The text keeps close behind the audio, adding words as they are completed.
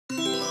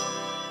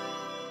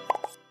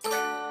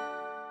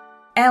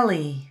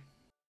Ellii.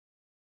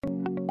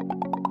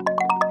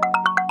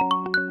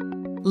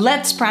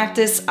 Let's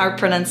practice our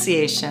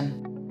pronunciation.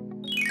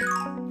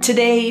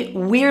 Today,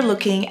 we're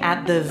looking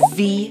at the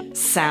V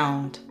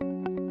sound.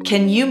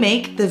 Can you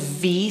make the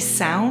V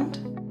sound?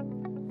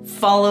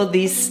 Follow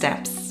these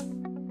steps.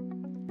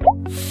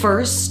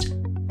 First,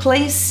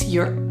 place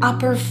your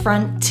upper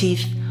front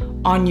teeth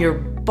on your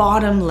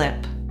bottom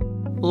lip,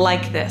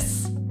 like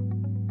this.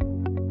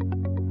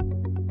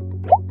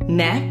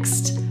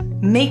 Next,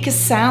 make a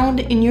sound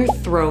in your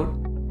throat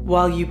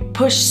while you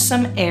push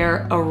some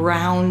air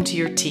around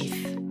your teeth.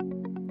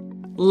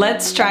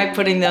 Let's try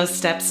putting those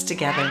steps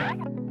together.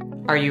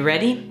 Are you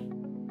ready?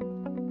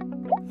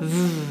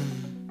 V.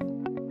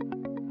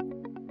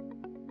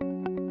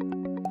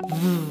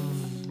 V.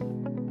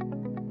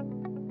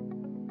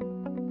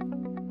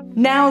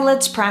 Now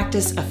let's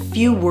practice a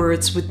few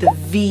words with the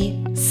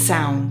V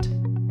sound.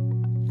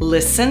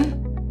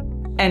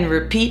 Listen and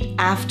repeat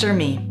after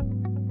me.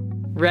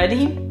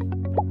 Ready?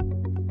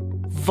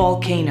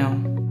 Volcano.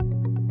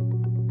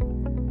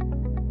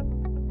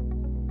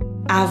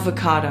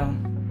 Avocado.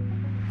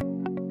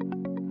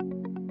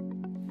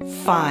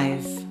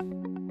 5.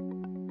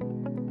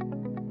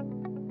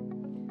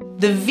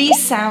 The V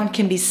sound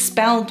can be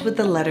spelled with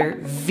the letter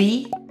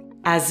V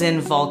as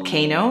in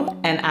volcano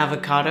and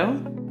avocado,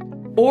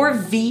 or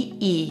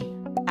VE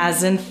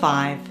as in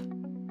 5.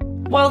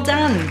 Well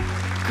done!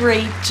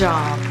 Great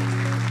job!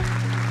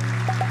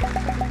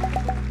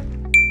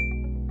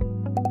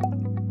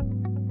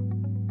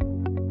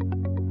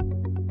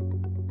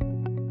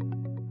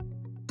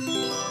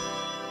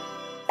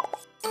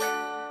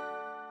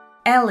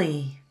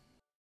 Ellii.